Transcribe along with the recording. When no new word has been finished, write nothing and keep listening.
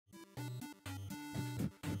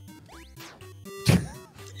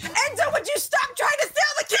Would you stop trying to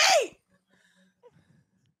steal the key?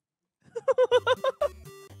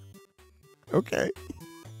 Okay.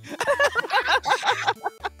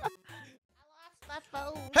 My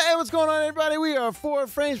phone. Hey, what's going on, everybody? We are 4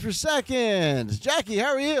 frames per second. Jackie, how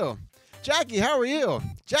are you? Jackie, how are you?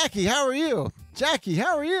 Jackie, how are you? Jackie,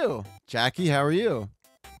 how are you? Jackie, how are you?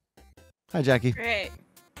 Hi, Jackie. Great.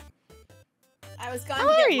 I was going How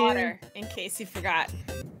to are get you? water in case you forgot.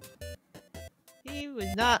 He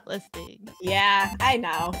was not listening. Yeah, I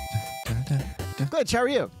know. Glitch, how are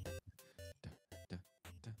you?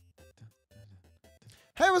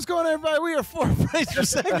 Hey, what's going on, everybody? We are 4 frames per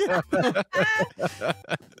second.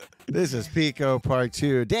 This is Pico Park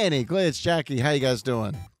 2. Danny, Glitch, Jackie, how you guys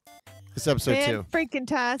doing? This is episode 2. Freaking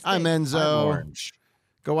tastic. I'm Enzo. Orange.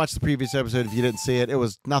 Go watch the previous episode if you didn't see it. It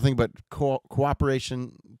was nothing but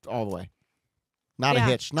cooperation all the way. Not a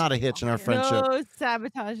hitch. Not a hitch in our friendship. No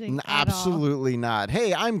sabotaging. at all. Absolutely not.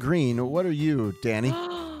 Hey, I'm green. What are you, Danny?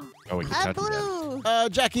 Oh, we can I'm touch it. blue.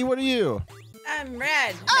 Jackie, what are you? I'm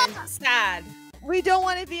red and sad. We don't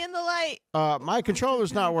want to be in the light. My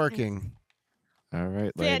controller's not working. All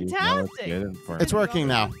right, ladies. Now let's Fantastic. get in for It's it. working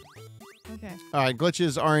now. Okay. All right, Glitch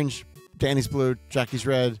is orange. Danny's blue. Jackie's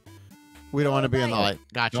red. We don't want to be in the light.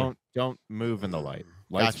 Gotcha. Don't move in the light.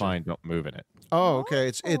 Light's Gotcha. fine. Don't move in it. Oh, okay.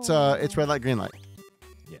 It's red light, green light.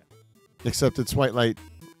 Yeah. Except it's white light,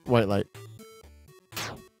 white light.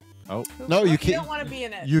 Oh, No, you You can't. don't want to be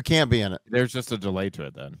in it. You can't be in it. there's just a delay to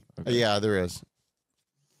it then. Okay. Yeah, there is.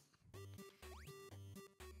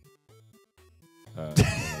 Like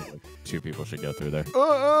 2 people should go through there.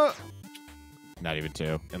 Uh, Not even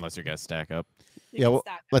 2, unless you're gonna stack up. You yeah, can well,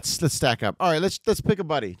 stack up. let's stack up. All right, let's pick a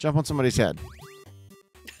buddy. Jump on somebody's head.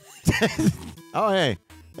 Oh, hey,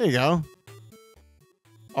 there you go.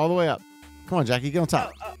 All the way up. Come on, Jackie, get on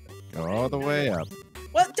top. Oh, Go all the way up.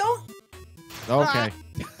 well, don't. Okay.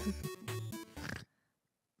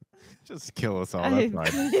 Just kill us all. That's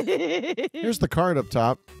fine. Here's the card up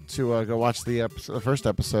top to go watch the first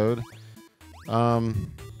episode. All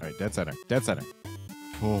right, dead center. Dead center.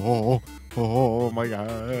 Oh my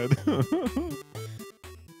god.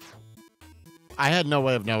 I had no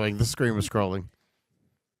way of knowing. The screen was scrolling.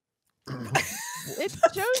 It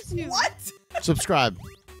shows you. What? Subscribe.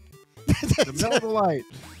 The middle of the light.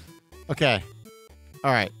 Okay.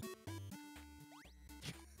 All right.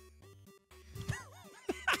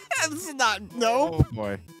 This is not. Nope. Oh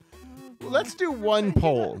boy. Let's do one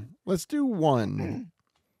poll. Let's do one.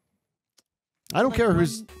 I don't Like care one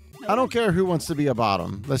who's. I don't care who wants to be a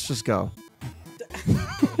bottom. Let's just go.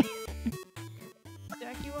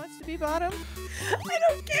 Jackie wants to be bottom. I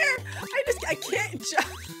don't care. I can't jump.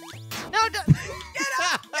 No, don't. Get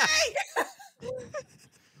off me!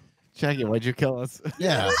 Jackie, why'd you kill us?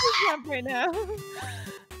 Yeah. Let's jump right now. Okay.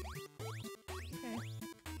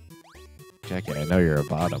 Jackie, I know you're a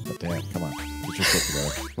bottom, but damn, come on. Get your shit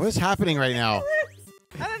together. What is happening right now?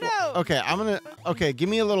 I don't know. Okay, I'm gonna. Okay, give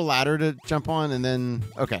me a little ladder to jump on, and then.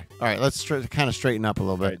 Okay, all right. Let's kind of straighten up a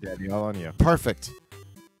little All bit. right, Daddy, all on you. Perfect.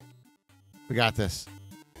 We got this.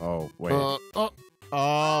 Oh, wait. Oh,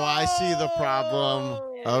 I see the problem. Oh,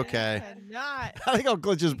 Okay. Not. I think how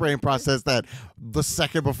Glitch's brain processed that the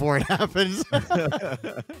second before it happens. All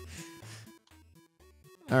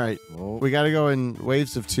right, Oh, we got to go in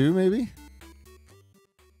waves of 2, maybe.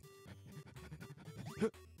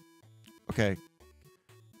 Okay.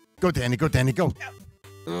 Go, Danny. Go, Danny. Go.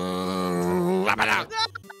 No,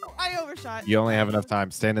 I overshot. you only have enough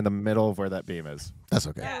time. Stand in the middle of where that beam is. That's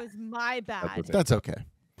okay. That was my bad. That's okay. That's okay. That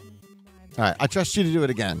was my bad. All right, I trust you to do it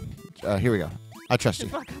again. Here we go. I trust To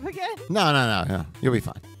you. fuck up again? No. You'll be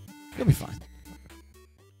fine. You'll be fine.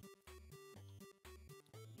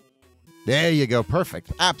 There you go.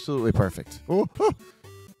 Perfect. Absolutely perfect. Ooh.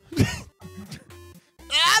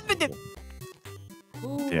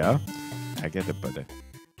 Yeah? I get it, buddy.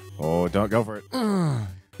 Oh, don't go for it.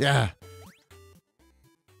 Yeah.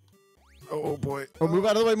 Oh, boy. Oh, move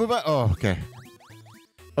out of the way. Move out. Oh, okay.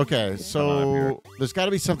 Okay, Come on so there's got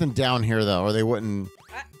to be something down here, though, or they wouldn't.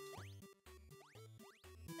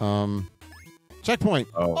 Checkpoint.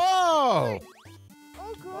 Oh. Oh.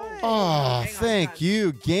 Oh, good. Oh, Hang on, thank hang on.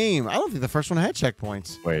 you, game. I don't think the first one had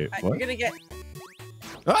checkpoints. Wait, You're what? gonna get.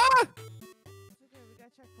 Ah! It's okay, we got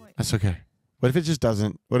checkpoint. That's okay. What if it just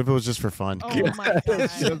doesn't? What if it was just for fun? Oh my god.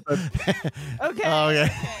 Okay. Oh, okay.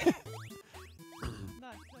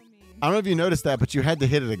 Not so mean. I don't know if you noticed that, but you had to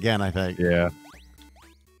hit it again, I think. Yeah.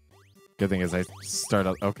 Good thing is I start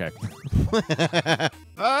up. Okay.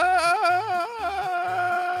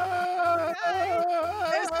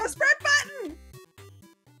 There's no sprint button.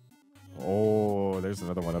 Oh, there's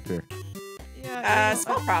another one up here. Yeah.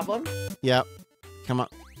 Small problem. Yep. Come on.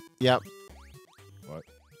 Yep. What?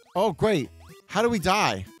 Oh, great. How do we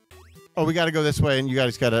die? Oh, we got to go this way, and you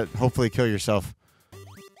guys got to hopefully kill yourself.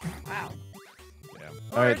 Wow. Yeah.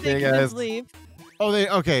 Or All right, see they you can guys. just leave. Oh, they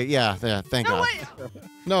okay. Yeah. Thank No, God. wait.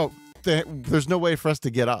 No, there's no way for us to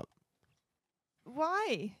get up.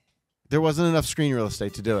 Why? There wasn't enough screen real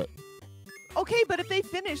estate to do it. Okay, but if they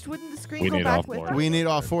finished, wouldn't the screen We go need all back with four. them? We need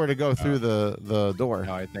all four to go through the door.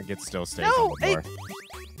 No, I think it still stays No, on the door.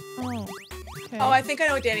 Oh. Okay. Oh, I think I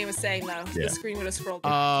know what Danny was saying though. Yeah. The screen would have scrolled.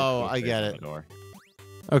 Oh, I Stays get on it. the door.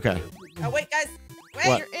 Okay. Oh wait, guys. Wait.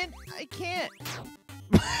 What? You're in. I can't.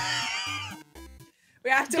 We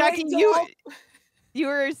have to Jackie, wait you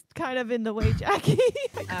were kind of in the way, Jackie.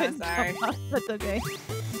 I couldn't sorry. come up. That's okay.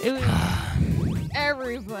 It was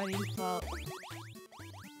everybody's fault.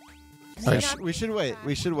 All right, we should wait.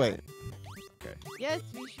 We should wait. Yes,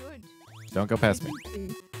 we should. Don't go past me.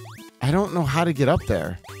 I don't know how to get up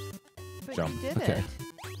there. But Jump. you did Okay. it.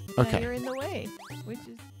 Okay. Now you're in the way, which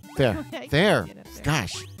is There. I can't There. get up there.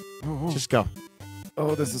 Gosh. Just go.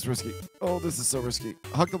 Oh, this is risky. Oh, this is so risky.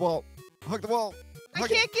 Hug the ball. Hug the ball. I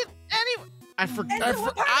can't get any. I forgot.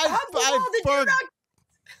 Enzo, hug the wall, did you not-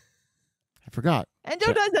 I forgot.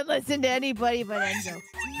 Enzo doesn't listen to anybody but Enzo.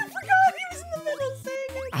 You forgot he was in the middle saying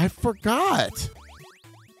it. I forgot.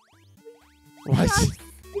 What?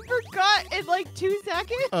 You forgot in like 2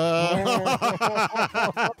 seconds. Oh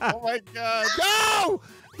my God. Go!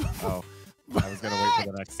 Oh, I was gonna wait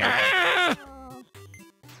for the next second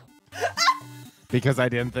because I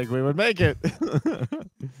didn't think we would make it.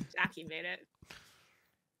 Jackie made it.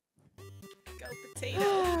 Go potato.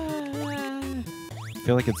 I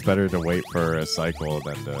feel like it's better to wait for a cycle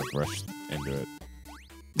than to rush into it.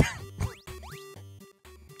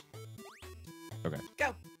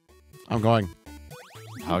 Go. I'm going.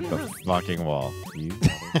 Hug the fucking wall. You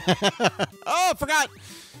Oh, I forgot.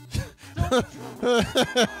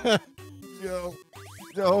 no.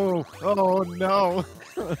 No. Oh no.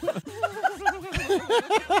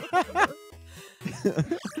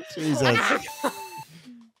 Jesus.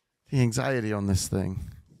 The anxiety on this thing.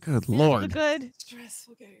 Good Lord. Good.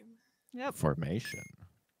 Stressful game. Yep. Formation.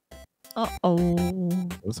 Uh-oh.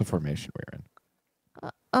 What was the formation we were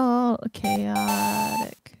in? Oh,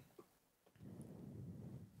 chaotic.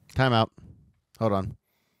 Time out. Hold on.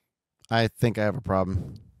 I think I have a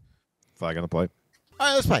problem. Flag on the play. All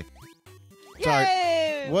right, let's play. Sorry.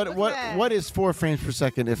 Yay! Look at that. What is 4 frames per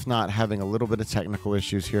second if not having a little bit of technical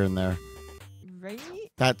issues here and there? Right?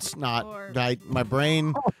 That's not Or- my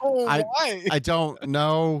brain. Oh, I- I don't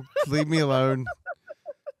know. Leave me alone.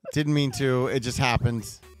 Didn't mean to. It just happened.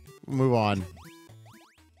 Move on.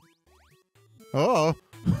 Oh.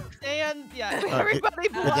 Stay on. Yeah. Get- Everybody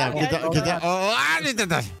Get block down. Get it. down. Get down. Oh, I did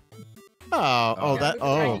that. Oh, that.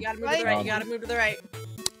 Oh. You gotta move to the right. You gotta move to the right.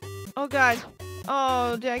 Oh God.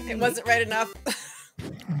 Oh, Jackie. It wasn't right enough.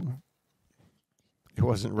 It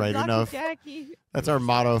wasn't right Lucky enough. Jackie. That's our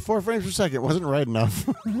motto. 4 frames per second wasn't right enough.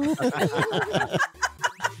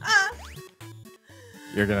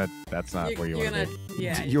 You're gonna. That's not where you You're want gonna. to be.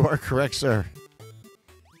 Yeah. You are correct, sir.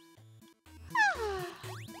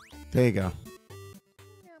 There you go.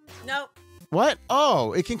 Nope. What?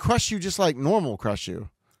 Oh, it can crush you just like normal crush you.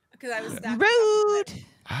 Because I was stacked. Rude.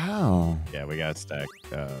 Oh. Yeah, we got stacked.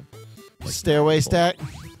 Like Stairway people. stack.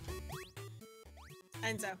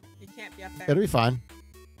 Enzo, you can't be up there. It'll be fine.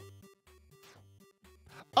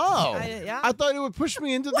 Oh. Yeah. I thought it would push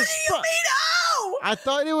me into What the do you spot. mean? Oh! I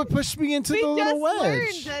thought it would push me into We the just little learned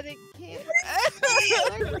wedge. that it can't. I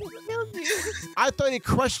killed you. I thought it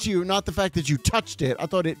crushed you, not the fact that you touched it. I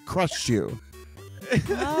thought it crushed you.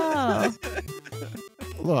 Oh.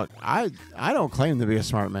 Look, I don't claim to be a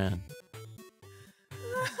smart man.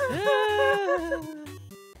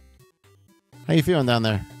 How you feeling down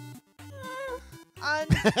there?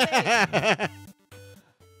 Unsafe.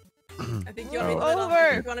 I think you want to be in the middle. Over.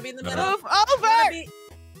 I think you want to be in the middle. Move You wanna over. be-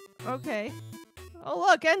 Okay. Oh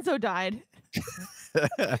look, Enzo died.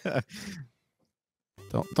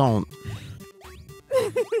 Don't.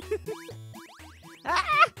 Ah!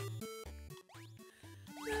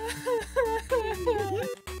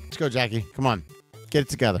 Let's go, Jackie. Come on. Get it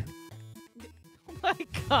together. Oh my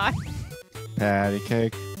God. Patty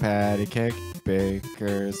cake,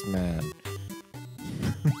 baker's man.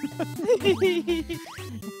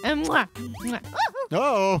 And mwah, mwah.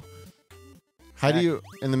 Oh. How do you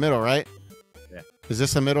in the middle, right? Yeah. Is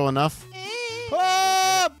this the middle enough? Oh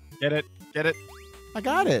Oh, Get it, get it. I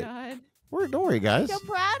got it. God. Don't worry, guys. So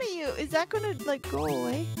proud of you. Is that gonna like go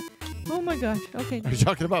away? Oh my gosh. Okay. Are you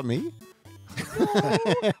talking about me?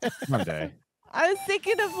 One day. I was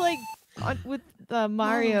thinking of like with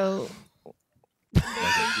Mario.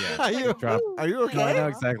 Yeah. Are you, Drop. are you No, I know okay?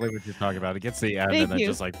 exactly what you're talking about. It gets to the end Thank and then you.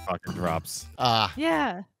 just like fucking drops.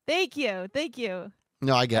 Yeah. Thank you. Thank you.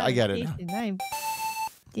 No, I get it.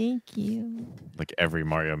 Thank you. Like every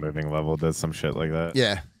Mario moving level does some shit like that.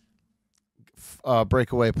 Yeah.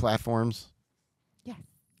 Breakaway platforms. Yeah.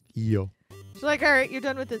 Yo. So like, all right, you're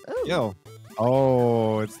done with this. Oh, Yo.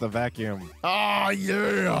 Oh, it's the vacuum. Oh,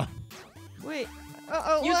 yeah. wait.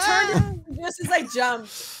 Uh-oh. You ah! turned just as I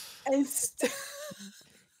jumped. And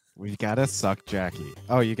We gotta suck Jackie.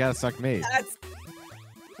 Oh, you gotta suck me. that's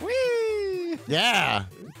Whee! Yeah.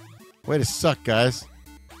 Way to suck, guys.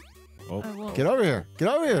 Oh, I won't. Get over here. Get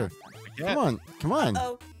over here. yeah. Come on. Come on.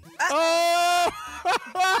 oh. Oh!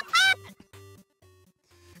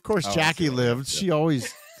 Of course, Oh, I Jackie see. lived. She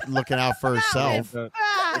always looking out for herself.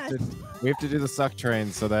 Ah! We have to do the suck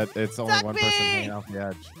train so that it's only Suck one person me! hanging off the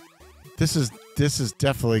edge. This is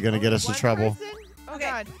definitely going to get us in One trouble. person? Oh Okay.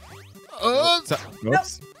 God.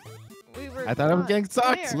 Oops. We were I thought I was not getting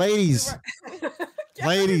sucked. there. Ladies. Yeah,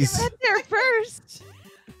 Ladies. Get there first.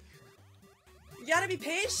 You gotta be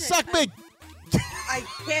patient. Suck me. I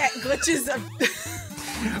can't. Glitches are.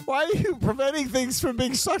 Why are you preventing things from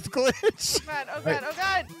being sucked, Glitch? Oh God. Oh God. Oh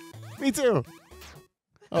God. Me too.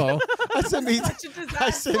 Oh, I said me. Such a I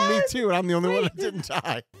said disaster. me too, and I'm the only one that didn't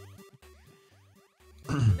die.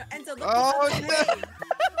 No, Enzo, look Oh, the other way.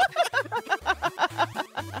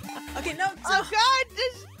 Okay, no. So Oh God.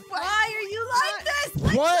 This, why are you like this?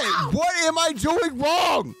 What? What am I doing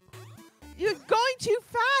wrong? You're going too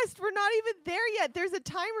fast. We're not even there yet. There's a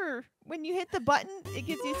timer. When you hit the button, it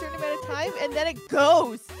gives you a certain amount of time, and then it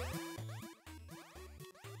goes.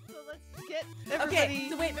 So let's get everybody. Okay,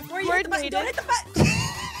 so wait, before you hit the button, don't hit coordinated. the button.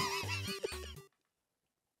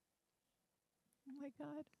 Oh my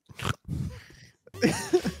God.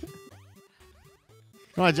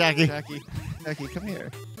 Come on, Jackie. Jackie, come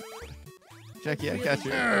here. Jackie, I got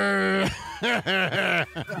you.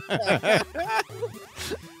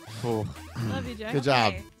 Cool. Love you, Jack. Good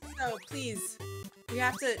job. Okay, so please, we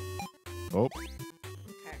have to. Oh, Okay.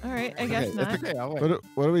 All right, I okay, guess it's not. okay. I'll wait.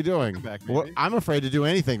 What are we doing? Come back, What, maybe. I'm afraid to do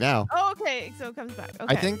anything now. Oh, okay. So it comes back.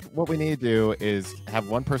 Okay. I think what we need to do is have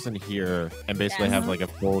one person here and basically Yes. have like a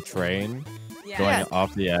full train Yeah. going Yes.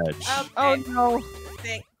 off the edge. Okay. Oh no.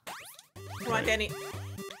 Thank- Come on, Danny.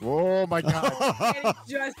 Oh my god. Danny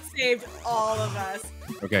just saved all of us.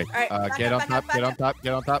 Okay, right, back get up, on back up, top, get back on top,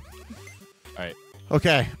 get on top.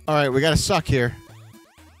 Okay. All right. We got to suck here.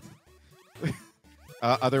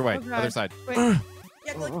 Other way, Oh, God. other side. Wait.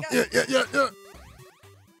 Yeah, go, go.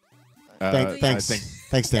 Yeah. Thanks. I think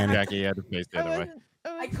Thanks, Danny. Jackie had to face the I other way. wasn't. I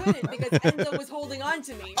I wasn't- couldn't because Enzo was holding on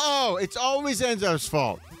to me. Oh, it's always Enzo's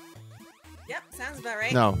fault. Yep, sounds about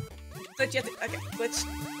right. No. Glitch, you have to. Okay, glitch.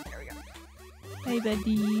 There we go. Hey,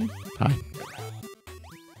 buddy. Hi.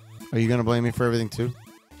 Are you gonna blame me for everything too?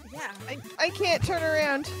 Yeah. I can't turn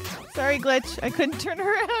around. Sorry, glitch. I couldn't turn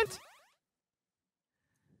around.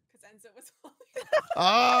 Because Enzo was holding.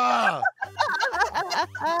 Ah!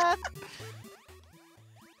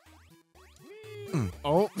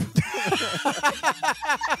 Oh,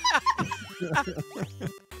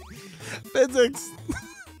 Physics.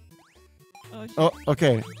 Oh, shit. Oh,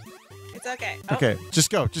 okay. It's okay. Oh, Okay. Just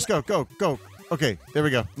go. Go. Okay. There we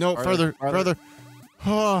go. No, Farther, further.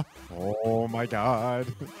 Oh, oh my god.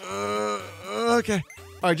 okay.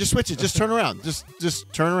 All right. Just switch it. Just turn around. Just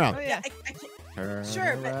turn around. Oh, Yeah, yeah. I can't. Turn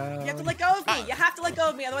Sure, but you have to around. let go of me. You have to let go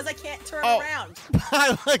of me, otherwise I can't turn Oh. around.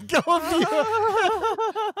 I let go of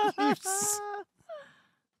you.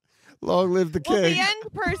 Long live the Well, king. the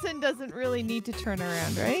end person doesn't really need to turn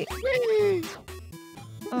around, right?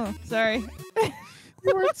 Oh, sorry.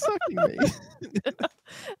 You weren't sucking me.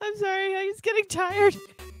 I'm sorry. I was getting tired.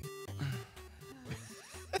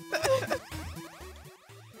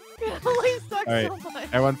 It only sucks All right. so much.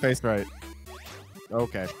 Everyone face right.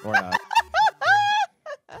 Okay, or not.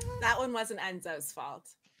 That one wasn't Enzo's fault.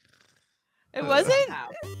 It wasn't? Wow.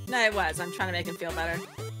 No, it was. I'm trying to make him feel better.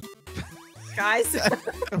 Guys,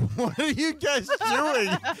 What are you guys doing?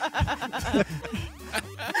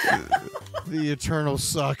 The eternal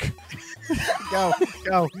suck. Go.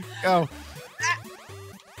 Oh my god.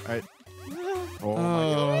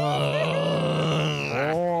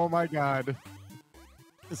 Oh my god.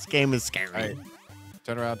 This game is scary. All right.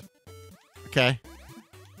 Turn around. Okay.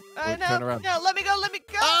 Wait, turn around. No, let me go. Let me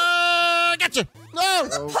go. Gotcha. No.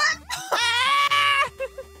 Oh.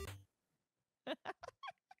 All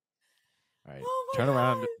right. Oh my Turn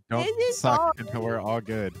around. God. Don't This is suck all- until we're all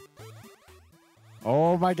good.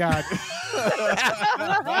 Oh my god. Stop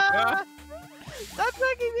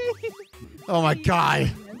sucking me. Oh my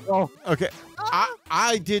god. Oh. Okay. Oh,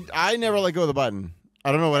 I never let go of the button.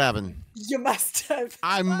 I don't know what happened. You must have.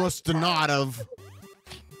 I must not have.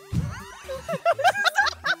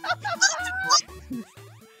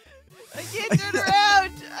 I can't turn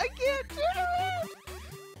around. I can't turn around.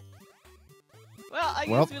 Well, I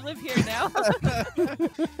guess we live here now.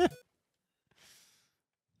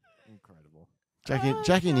 Incredible.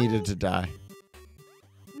 Jackie needed to die.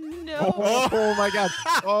 No. Oh my god.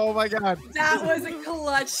 Oh my god. That was a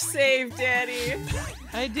clutch save, Danny.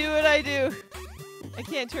 I do what I do. I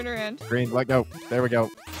can't turn around. Green, let go. There we go.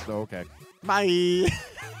 Oh, okay. Bye.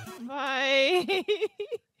 Bye.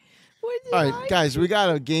 What did All right, I guys, we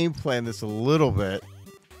got a game plan this a little bit.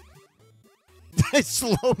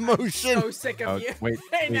 Slow motion. So sick of Oh, you. wait,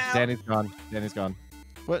 Right wait, now. Danny's gone. Danny's gone.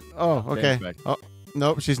 What? Oh, okay. Danny's back. Oh,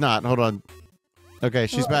 nope, she's not. Hold on. Okay,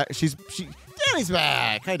 she's back. Danny's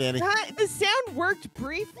back. Hi, Danny. The sound worked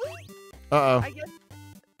briefly. Uh-oh. I guess.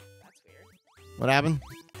 That's weird. What happened?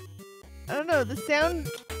 I don't know. The sound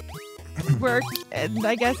worked, and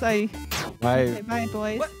I guess I. Why? Okay, bye,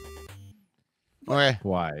 boys. What? Okay.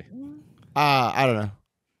 Why? I don't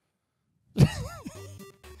know.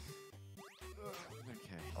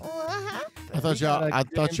 I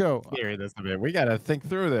thought y'all. Hear this a bit. We gotta think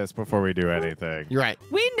through this before we do anything. You're right.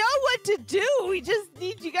 We know what to do. We just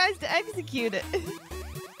need you guys to execute it.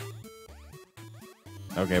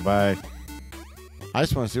 Okay, bye. I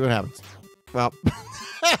just want to see what happens. Well,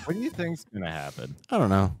 What do you think's gonna happen? I don't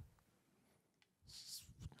know.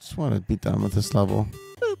 Just want to be done with this level.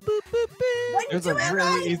 Boop, boop, boop, boop. There's a do it really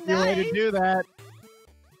right, easy way to do that.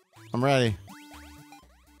 I'm ready.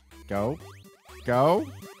 Go. Go.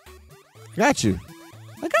 I got you.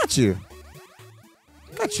 I got you.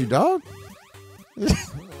 Got you, dog. He's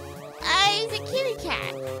a kitty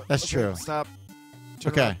cat. That's true. Stop.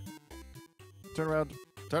 Turn Okay. around. Turn around.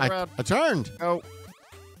 Turn around. I turned. Go.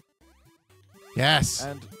 Yes.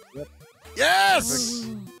 And. Yep. Yes.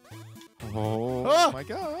 Oh, Oh. my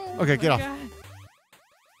god. Okay, get Oh off. my God.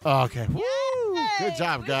 Oh, okay. Woo. Good Yay,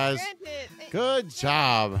 job, we guys. granted. Good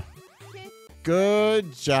job.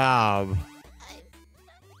 Good job.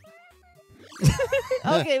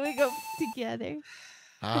 Okay, we go together.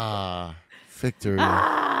 Ah, victory.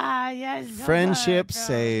 Ah, yes. Friendship oh my God.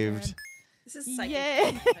 saved. This is psychic.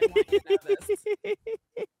 Yeah. I want you to know this.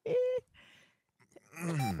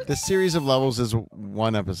 The series of levels is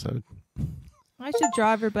one episode. I should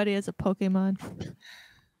draw everybody as a Pokemon.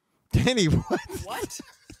 Danny, what? What?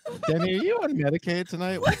 Danny, are you on Medicaid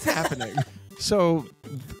tonight? What's happening? So,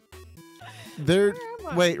 there. Where am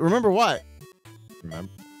I? Wait, remember what?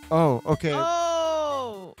 Remember? Oh, okay.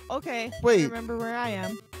 Oh, okay. Wait. I remember where I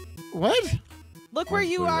am. What? Look where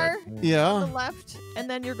you Honestly, are like- on Yeah. the left, and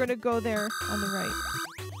then you're going to go there on the right.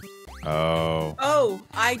 Oh. Oh,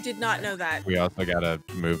 I did not know that. We also gotta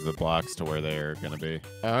move the blocks to where they're gonna be.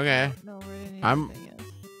 Okay. No, where I'm- anything is.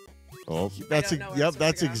 Oh. That's don't know where yep. it's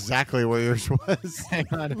That's going on. exactly what yours was. Hang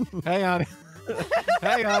on. Hang on.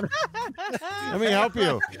 Hang on. Let me help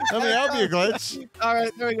you. Let me help you, Glitch. All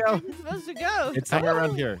right, there we go. Where's it supposed to go? It's somewhere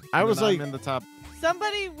around here. I was And I'm like- in the top.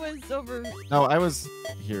 Somebody was over. No, I was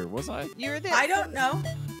here. Was I? You were there. I don't know.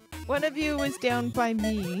 One of you was down by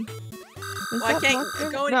me. Was Well, I that can't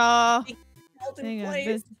Buster? go in- No. Held in Hang on.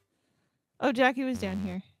 place. Oh, Jackie was down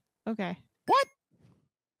here. Okay. What?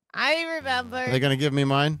 I remember. Are they gonna give me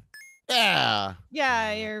mine? Yeah.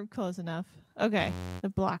 Yeah, you're close enough. Okay. The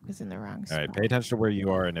block was in the wrong All spot. right, pay attention to where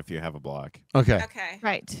you are and if you have a block. Okay. Okay.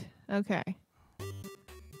 Right. Okay.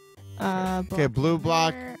 Okay. Blue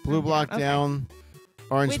block. there, Blue and block Okay. down.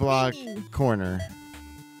 Orange With block. me. Corner.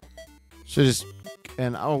 So just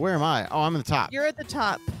and oh, where am I? Oh, I'm in the top. You're at the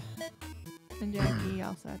top. And Jackie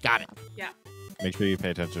also at the Got it. top. Make sure you pay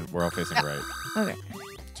attention. We're all facing right. Okay.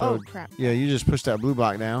 So Oh, crap. yeah, you just push that blue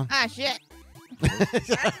block down. Ah, shit.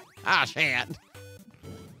 Ah, shit.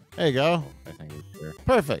 There you go. I think it was here.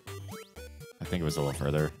 Perfect. I think it was a little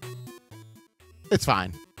further. It's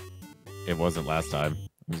fine. It wasn't last time.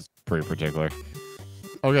 It was pretty particular.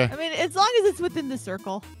 Okay. I mean, as long as it's within the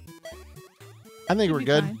circle. I think should we're be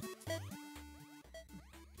good. fine.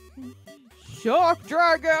 Shock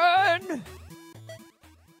Dragon!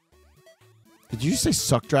 Did you say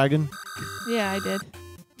suck dragon? Yeah, I did.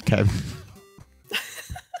 Okay.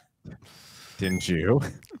 Didn't you?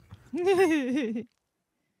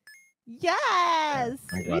 Yes!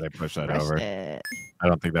 I'm glad I pushed that Crushed over. it. I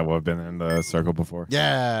don't think that would have been in the circle before.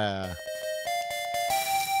 Yeah.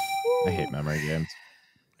 I hate memory games.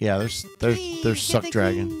 Yeah, there's Key, get suck the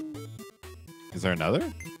dragon. key. Is there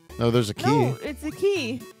another? No, there's a key. No, it's a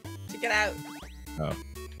key. To get out.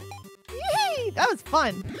 Yay! That was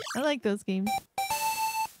fun. I like those games.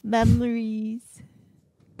 Memories.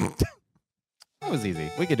 was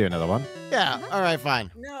easy. We could do another one. Yeah. All right,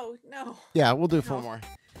 fine. No, no. Yeah, we'll do 4 No. more.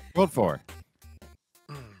 Vote 4.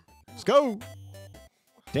 Let's go.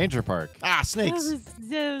 Danger Park. Ah, snakes.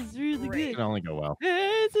 That was really Great. It can only go well.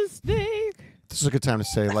 It's a snake. This is a good time to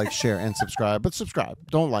say like, share, and subscribe. But subscribe.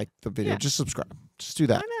 Don't like the video. Yeah. Just subscribe. Just do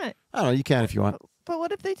that. Why not? I don't know. You can if you want. But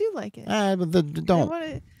what if they do like it? But don't.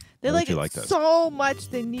 They Why like don't you it like this? so much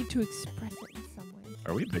they need to express it in some way.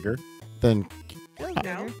 Are we bigger? Then Feel No.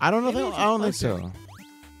 better. I don't know. Maybe it's I don't think closer. so.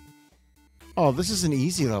 Oh, this is an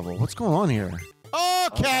easy level. What's going on here?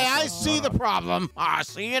 Okay, I see the problem. I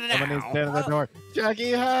see it Someone needs to stand now. at the door.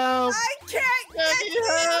 Jackie, help! I can't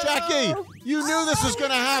get Jackie, you knew this was going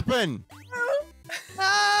to happen.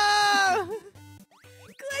 Oh!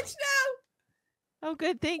 glitch Oh,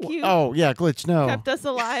 good. Thank you. Oh, yeah, glitch. No. Kept us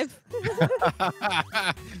alive. All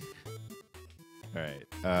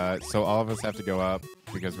right. So all of us have to go up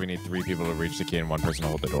because we need 3 people to reach the key and 1 person to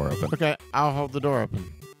hold the door open. Okay, I'll hold the door open.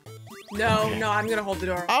 No, no, I'm gonna hold the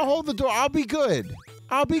door. I'll hold the door. I'll be good.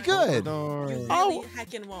 I'll be good. You really Oh.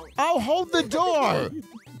 heckin' won't. I'll hold the door. You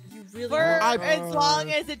really For won't. as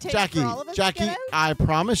long as it takes Jackie, for all of us to Jackie, get out. I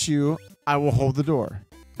promise you, I will hold the door.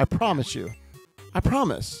 I promise you. I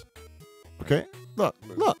promise. Okay? Look.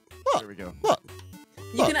 There we go.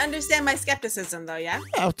 You can understand my skepticism, though, yeah?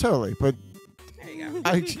 Yeah, totally. But There you go.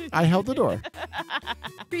 I held the door.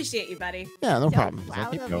 Appreciate you, buddy. Yeah, no So problem.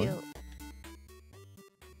 proud keep of going? you.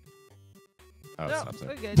 Oh, No, stop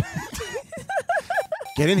we're there. good.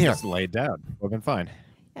 Get in here. Just laid down. We've been fine.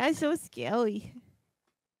 That's so scary.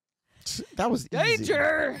 That was easy.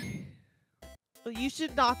 Danger! Well, you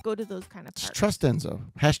should not go to those kind of Just parks. trust Enzo.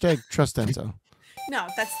 Hashtag trust Enzo. No,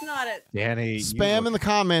 that's not it. Danny, Spam in the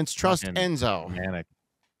comments. Trust fucking Enzo. Manic.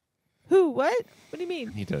 Who? What? What do you I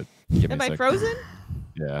mean? need to give me Am a I sec. frozen?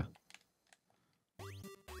 Yeah. Hang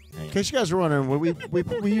In on. case you guys are wondering,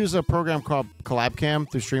 we use a program called Collab Cam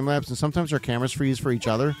through Streamlabs, and sometimes our cameras freeze for each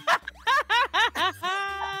other. But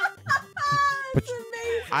That's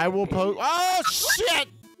amazing. I will post. Oh shit!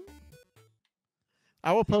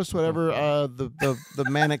 I will post whatever the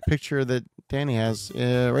manic picture that Danny has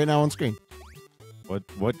right now on screen.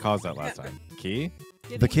 What caused that last time? Key?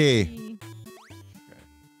 The key.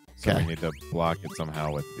 So Okay. we need to block it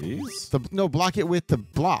somehow with these? No, block it with the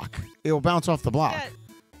block. It will bounce off the block. Yeah,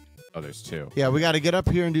 Oh, there's 2. Yeah, we got to get up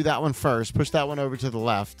here and do that one first. Push that one over to the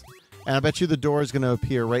left, and I bet you the door is going to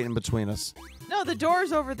appear right in between us. no, the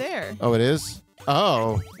door's over there. Oh, it is.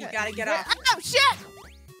 Oh, You gotta get Where- off. Oh, shit!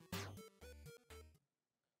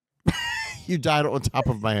 you died on top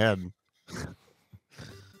of my head.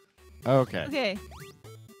 Okay. Okay,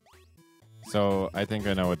 So I think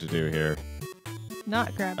I know what to do here.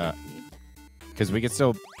 not grab it. Because we can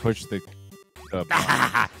still push the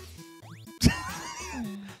block.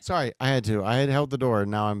 Sorry, I had to. I had held the door.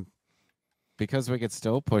 Now I'm. Because we could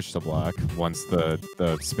still push the block once the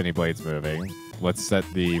spinny blade's moving. Let's set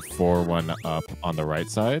the 4-1 up on the right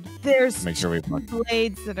side. There's Make sure we two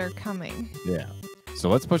blades that are coming. Yeah. So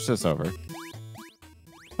let's push this over.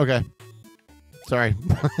 Okay. Sorry.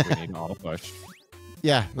 We need all push.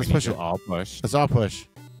 Yeah, let's We push need it. to all push. Let's all push.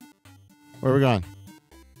 Where are we going?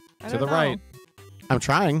 I To don't the right. know. I'm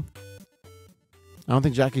trying. I don't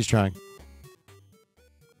think Jackie's trying.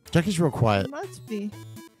 Jackie's real quiet. It must be.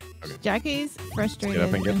 Okay. Jackie's frustrated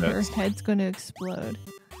and get and her this. head's going to explode.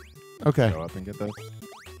 Okay. Go up and get this.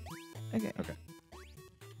 Okay. Okay.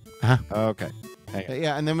 Hang on.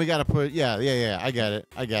 Yeah, and then we gotta put. Yeah. I got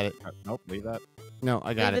it. Nope, leave that. No,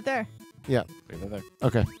 I got Leave it. there. Leave it there.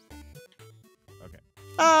 Okay. Okay.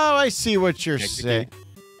 Oh, I see what you're Take the saying.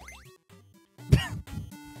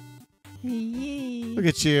 Yee. Look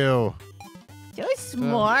at you. So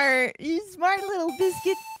smart. You smart little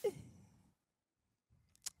biscuit.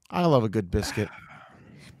 I love a good biscuit.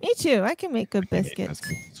 Me too. I can make good I hate biscuits.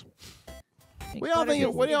 biscuits. Make What do y'all butter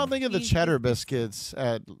think? What do y'all think of the biscuits, cheddar cheese biscuits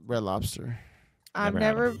at Red Lobster? I've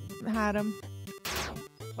Never never had them.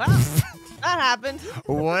 Wow, that happened.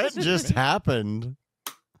 What just happened?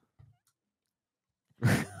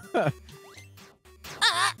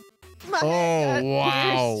 My Oh God,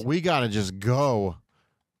 wow, pierced. we gotta just go.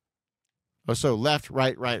 Oh, so left,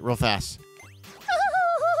 right, real fast.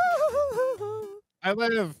 I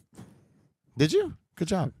live. Did you? Good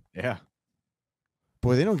job. Yeah.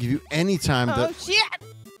 Boy, they don't give you any time Oh to. shit!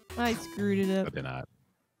 I screwed it up. But they're not.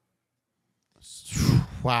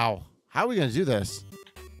 Wow. How are we gonna do this?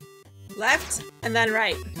 Left and then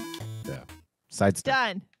right. Side step.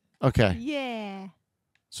 Done. Okay. Yeah.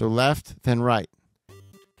 So left, then right.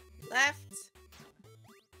 Left.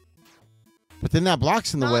 But then that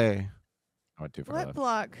block's in the Stop. way. I went too far What left.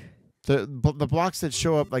 block? The blocks that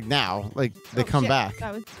show up like now, like they Oh, come shit. back.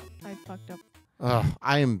 That was. I fucked up.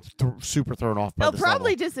 I am super thrown off by They'll this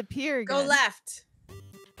probably level. disappear again. Go left.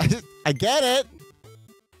 I get it.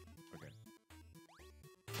 Okay.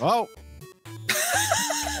 Oh,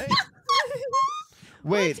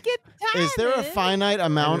 Wait, Let's get is there a timing. finite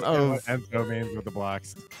amount of? Enzo means with the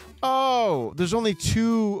blocks. Oh, there's only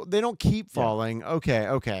 2. They don't keep falling. Okay,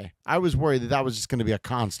 okay. I was worried that was just going to be a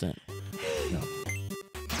constant.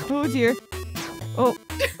 Oh dear. Oh.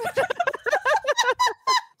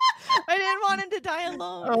 I didn't want him to die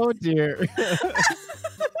alone. Oh dear.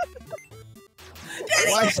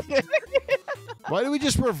 Why did we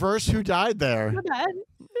just reverse who died there? So bad.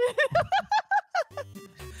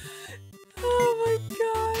 Oh my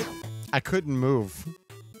god. I couldn't move.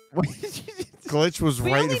 Glitch was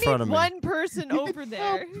We right only in front need of me. one person over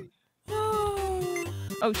there.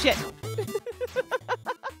 Oh shit.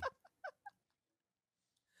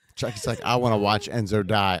 Jackie's like, I want to watch Enzo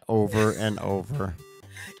die over and over.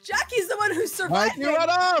 Jackie's the one who survived. Mikey, run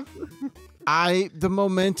off! The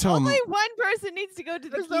momentum. Only one person needs to go to the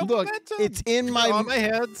There's no key. Look, momentum. it's in on my. my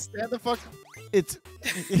head. Stand the fuck. It's.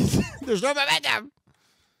 There's no momentum.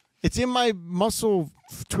 It's in my muscle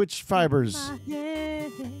twitch fibers.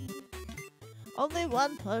 Only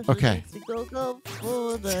one person Okay. needs to go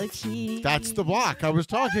for the key. That's the block I was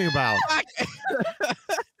talking about.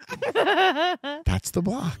 That's the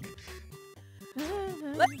block.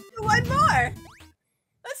 Let's do one more.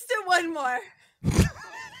 Let's do one more. Why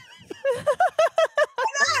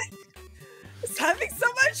not? It's having so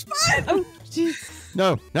much fun. Oh, jeez.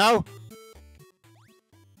 No, no.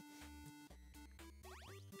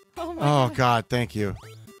 Oh, my Oh, God. God, thank you.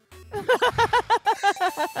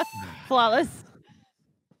 Flawless.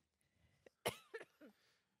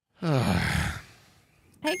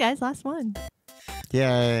 Hey, guys, last one.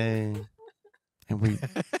 Yay. And we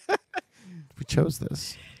chose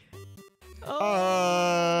this.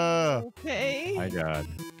 Oh, okay. My God.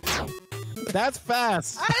 That's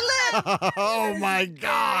fast. I live. Oh, my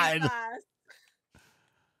God.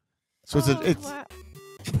 So it's wow.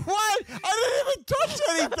 What? I didn't even touch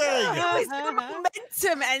anything. It was your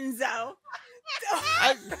momentum, Enzo.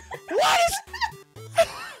 What is?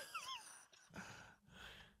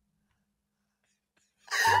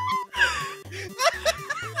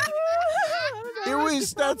 It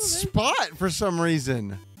was that spot for some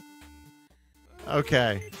reason.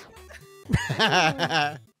 Okay.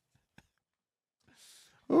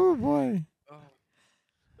 Oh boy.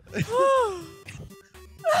 It's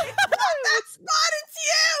not that spot, it's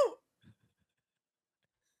you.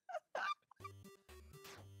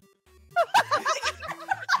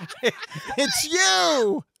 It's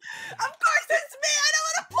you. Of course it's me. I don't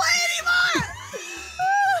want to play anymore.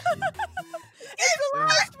 It's the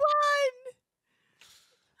last one.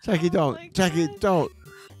 Jackie, Oh don't. my Jackie, God. don't.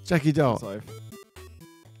 Jackie, don't. Life.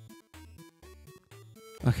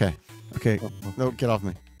 Okay. Okay. No, get off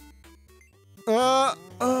me.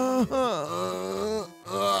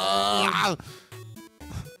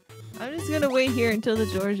 I'm just gonna wait here until the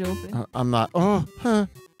doors open. I'm not. Oh, huh.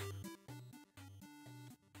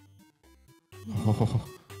 Oh.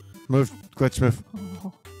 Move, glitch, move.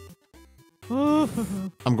 Oh.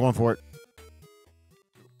 I'm going for it.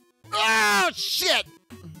 Oh shit!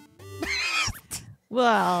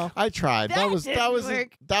 Well, I tried. That was didn't that was work.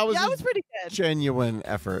 that was that a was pretty good. genuine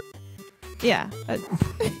effort. Yeah, a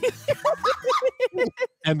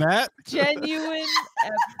And that? genuine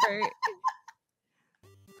effort.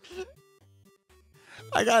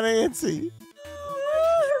 I got antsy.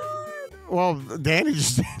 Well, Danny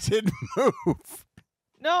just didn't move.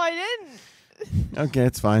 No, I didn't. Okay,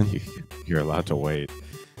 it's fine. You're allowed to wait.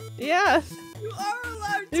 Yeah, You are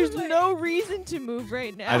allowed to there's wait. no reason to move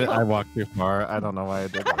right now. I walked too far. I don't know why I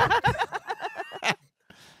did that.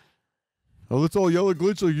 Oh, let's all yell at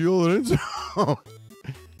glitch like you yell at Enzo.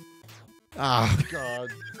 Ah, God.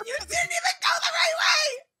 You didn't even go the right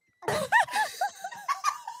way.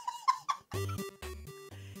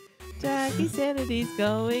 Jackie's sanity's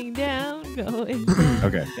going down, going down,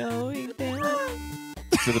 Okay. going down.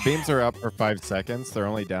 So the beams are up for 5 seconds. They're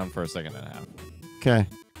only down for a second and a half. Okay.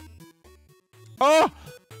 Oh!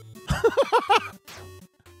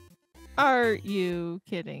 Are you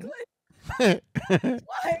kidding? Why?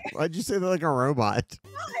 Why'd you say that like a robot?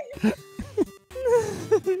 Why?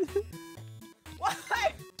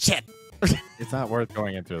 Why? Shit. It's not worth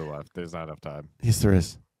going into the left. There's not enough time. Yes, there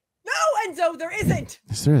is. No, Enzo, there isn't.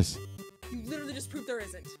 Yes, there is. You literally just proved there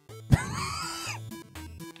isn't.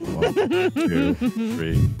 1, 2,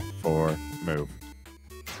 3, 4, move.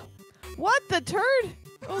 What the turd?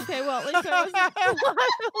 Okay, well, at least I wasn't the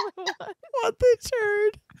only one. What the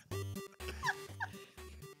turd?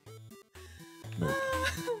 Move.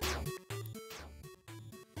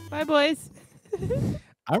 Bye, boys.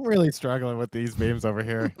 I'm really struggling with these beams over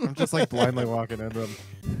here. I'm just like blindly walking into them.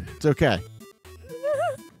 It's okay.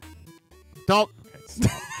 Don't.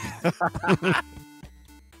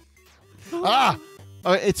 Ah!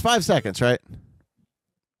 Oh, it's 5 seconds, right?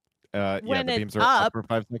 Yeah, When the it's beams are up. for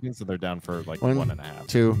 5 seconds, and they're down for like 1, 1.5.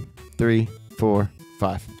 2, 3, 4,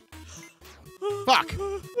 5. Fuck!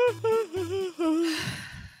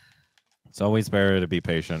 It's always better to be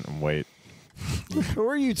patient and wait. Who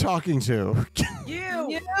are you talking to? You.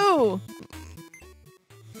 You.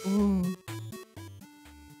 Ooh.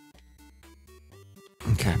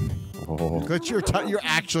 Okay. Oh. Good, you're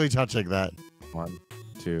actually touching that. 1,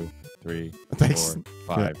 2, 3, Thanks. 4,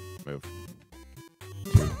 5. Move.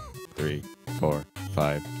 2, 3, 4,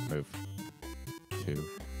 5. Move. 2,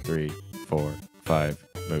 3, 4, 5.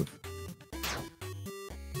 Move.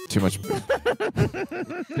 Too much move.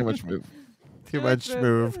 Too much move. Too much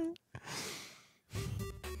move.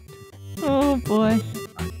 Oh boy.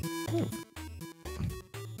 2,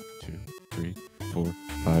 3, 4,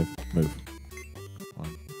 5. Move.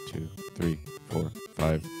 1, 2, 3, 4,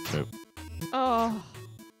 5. Move. Oh.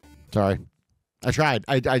 Sorry. I tried.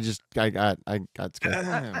 I got scared.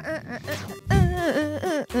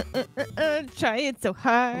 Try it so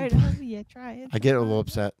hard. Oh yeah, try it. I get a little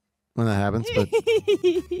upset when that happens, but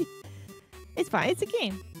It's fine. It's a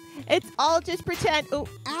game. It's all just pretend. Oh,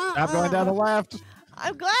 Stop going down the left.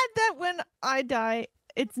 I'm glad that when I die,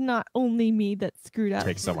 it's not only me that's screwed up.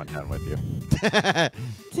 Take someone down with you.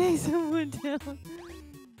 Take someone down.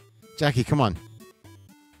 Jackie, come on.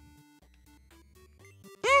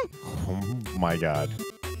 Oh my god.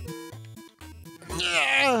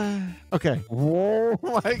 Okay. Oh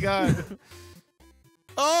my god.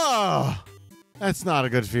 Oh, that's not a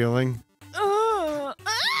good feeling. Oh,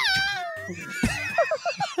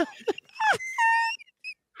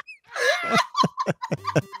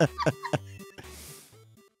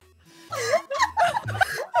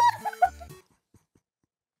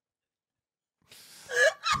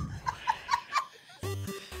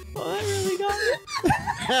 well, that really got me.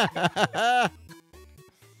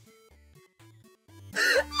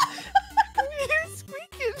 You're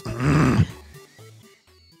squeaking.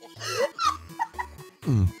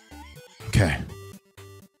 Okay.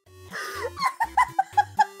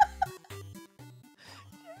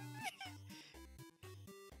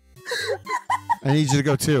 I need you to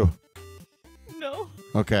go too. No.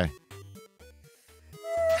 Okay.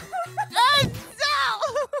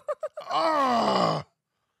 Oh!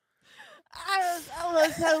 I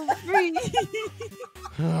was so free.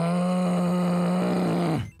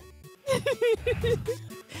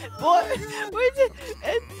 Boy, where's it?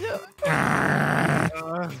 It's so.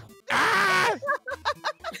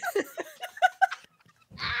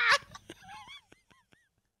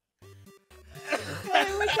 I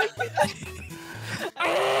wish I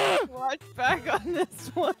could watch back on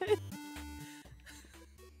this one.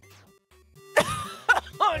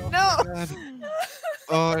 Oh no! God.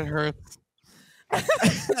 Oh, it hurts. Are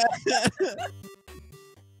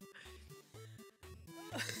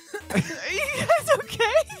you guys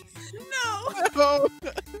okay? No. Oh.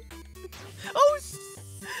 Oh.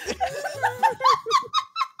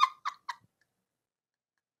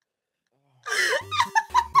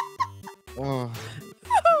 Oh.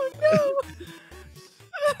 Oh no!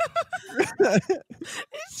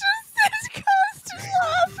 It's just this constant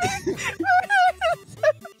laughing.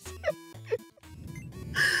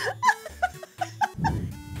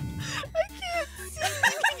 I can't see.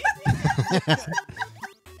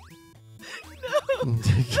 No.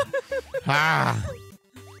 Ah.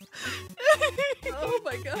 Oh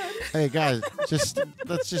my god. Hey guys,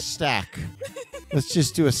 let's just stack. Let's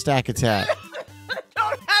just do a stack attack.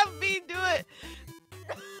 Don't have me do it.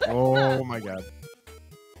 Oh my god.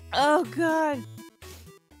 Oh god.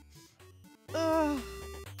 Oh.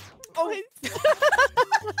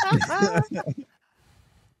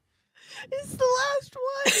 It's the last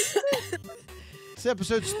one. This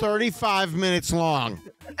episode's 35 minutes long.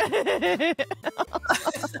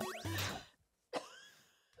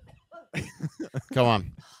 Come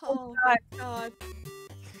on. Oh my god.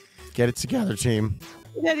 Get it together, team.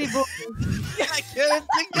 Daddy boy. Get it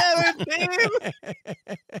together, team.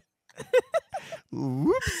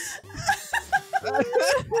 Whoops.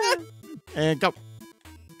 And go.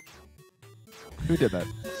 Who did that?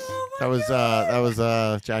 That was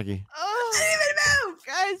Jackie. Oh, I didn't even move.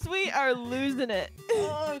 guys, we are losing it.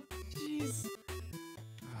 Oh jeez.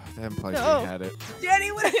 Damn place No. we had it.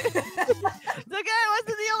 Jenny, what? It's okay, I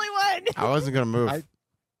wasn't the only one. I wasn't gonna move.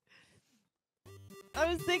 I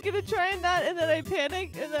was thinking of trying that, and then I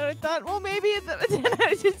panicked, and then I thought, well, maybe. And then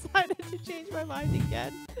I decided to change my mind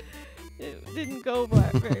again. It didn't go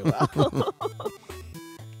very well.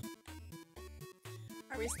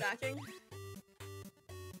 Are we stacking?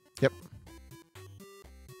 Yep.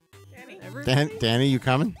 Danny? Danny, you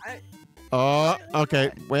coming?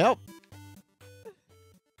 Okay. Well,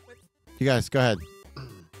 you guys go ahead.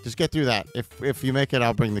 Just get through that. If you make it,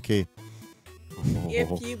 I'll bring the key.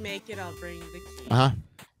 If you make it, I'll bring the key. Uh-huh.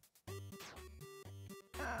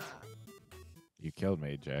 You killed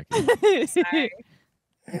me, Jackie. Sorry.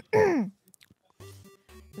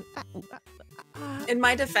 In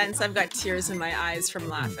my defense, I've got tears in my eyes from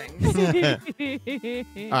laughing.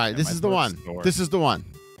 All right, this is the one. This is the one.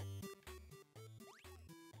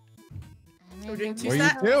 We're doing two What are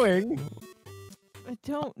sets? you doing? I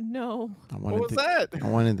don't know. What was that? I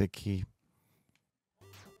wanted the key.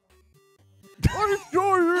 All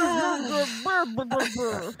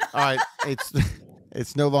right,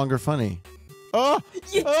 it's no longer funny. Oh!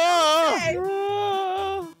 You Oh! say.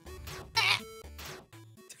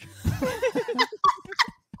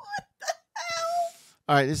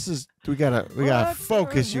 All right, we gotta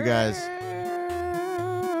focus, you guys.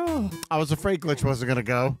 I was afraid Glitch wasn't gonna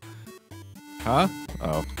go. Huh?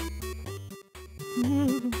 Oh.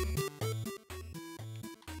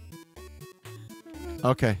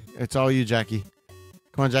 Okay, it's all you, Jackie.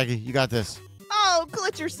 Come on, Jackie, you got this. Oh,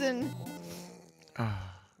 Glitcherson.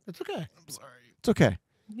 It's okay. I'm sorry. It's okay.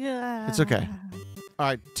 Yeah. It's okay. All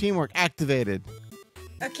right, teamwork activated.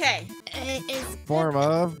 Okay. Form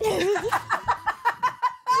of.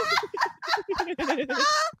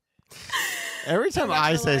 Every time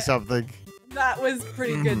I say something. That was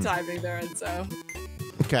pretty good timing there, Enzo.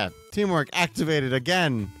 Okay, teamwork activated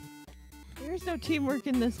again. There's no teamwork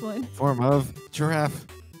in this one. Form of giraffe.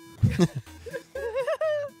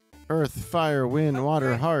 Earth, fire, wind,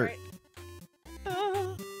 water, Right, heart. right.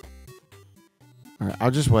 All right,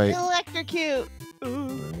 I'll just wait. Electrocute.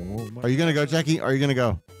 Are you gonna go, Jackie? Are you gonna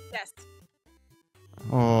go? Yes.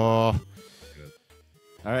 Oh. All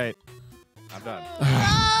right. I'm done.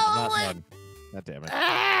 I'm not done. God damn it.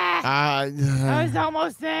 I was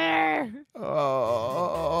almost there.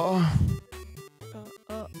 Oh.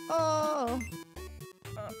 Oh.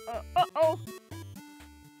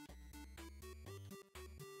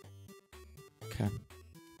 Okay.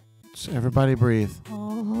 So everybody breathe.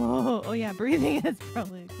 Oh, yeah, breathing is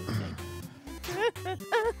probably a good thing.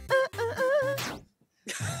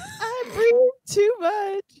 I breathe too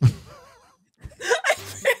much. I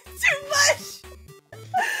breathe too much.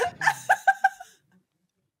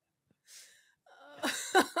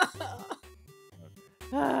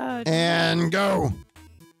 And go.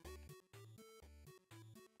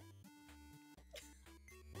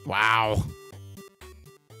 Wow.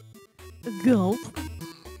 Go.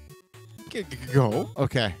 Go.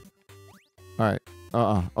 Okay. All right.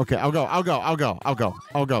 Okay, I'll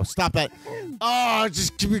go. Stop that. Oh,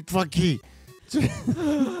 just give me the fucking key.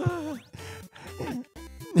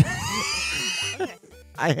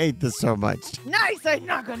 I hate this so much. Nice. I'm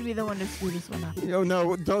not going to be the one to screw this one up.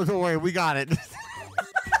 No, don't worry. We got it.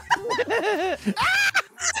 I knew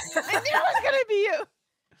it was going to be you.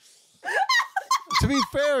 To be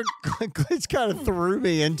fair, Glitch kind of threw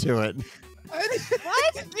me into it. What?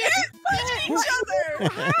 Each other.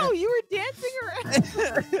 How? You were dancing around.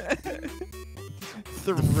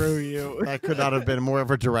 Through you. That could not have been more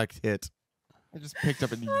of a direct hit. I just picked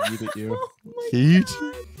up and yeeted at you. Oh my Heat.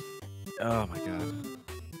 God. Oh my god.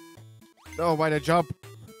 Oh, why'd I jump?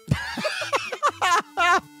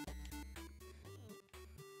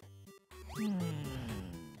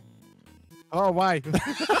 Oh, why?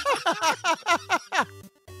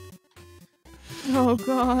 Oh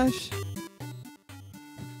gosh.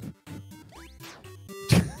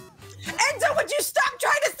 Enzo, would you stop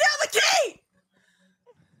trying to steal the key?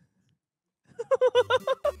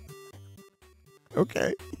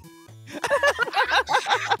 Okay.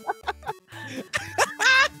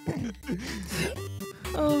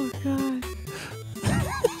 Oh god.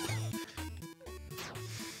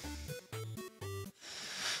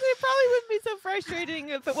 It probably wouldn't be so frustrating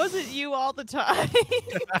if it wasn't you all the time.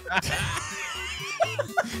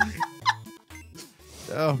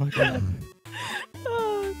 Oh my god.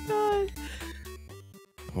 Oh god.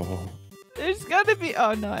 Oh. There's gotta be.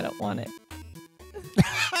 Oh no, I don't want it.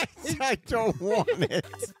 I don't want it.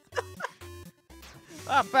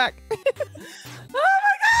 Ah, back. Oh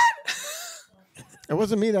my god! It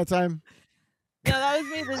wasn't me that time. No, that was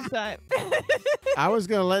me this time. I was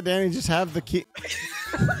gonna let Danny just have the key.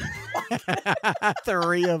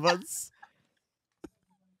 3 of us.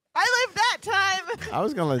 I lived that time. I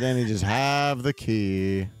was gonna let Danny just have the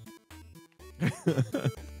key.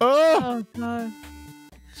 Oh! Oh god.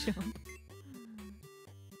 Jump.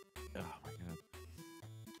 Oh my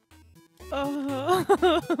god.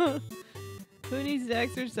 Oh. Who needs to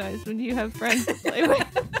exercise when you have friends to play with?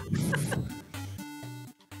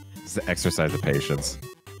 It's the exercise of patience.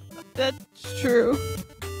 That's true.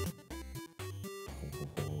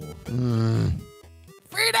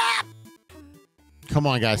 Freedom! Come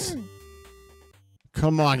on, guys.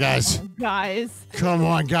 Come on, guys. Guys. Come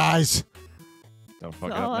on, guys. Don't fuck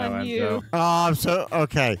It's up all now, on Enzo. you. Oh, I'm so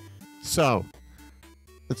okay. So,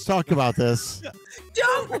 let's talk about this.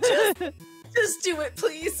 Don't just do it,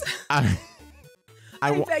 please. I'm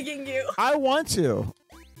I'm begging you. I want to.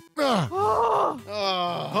 Ugh. Oh,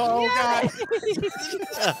 Oh, God.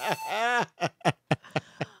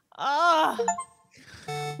 oh.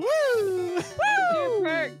 Woo!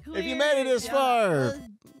 If you made it this far,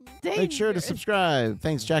 make sure to subscribe.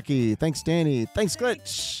 Thanks, Jackie. Thanks, Danny. Thanks,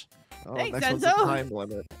 Glitch. Oh, Thanks, next one's a Enzo. time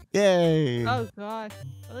limit. Yay. Oh gosh.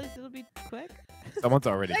 At least it'll be quick. Someone's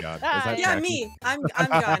already gone. Is that Yeah, Jackie? me. I'm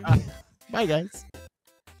gone. Bye, guys.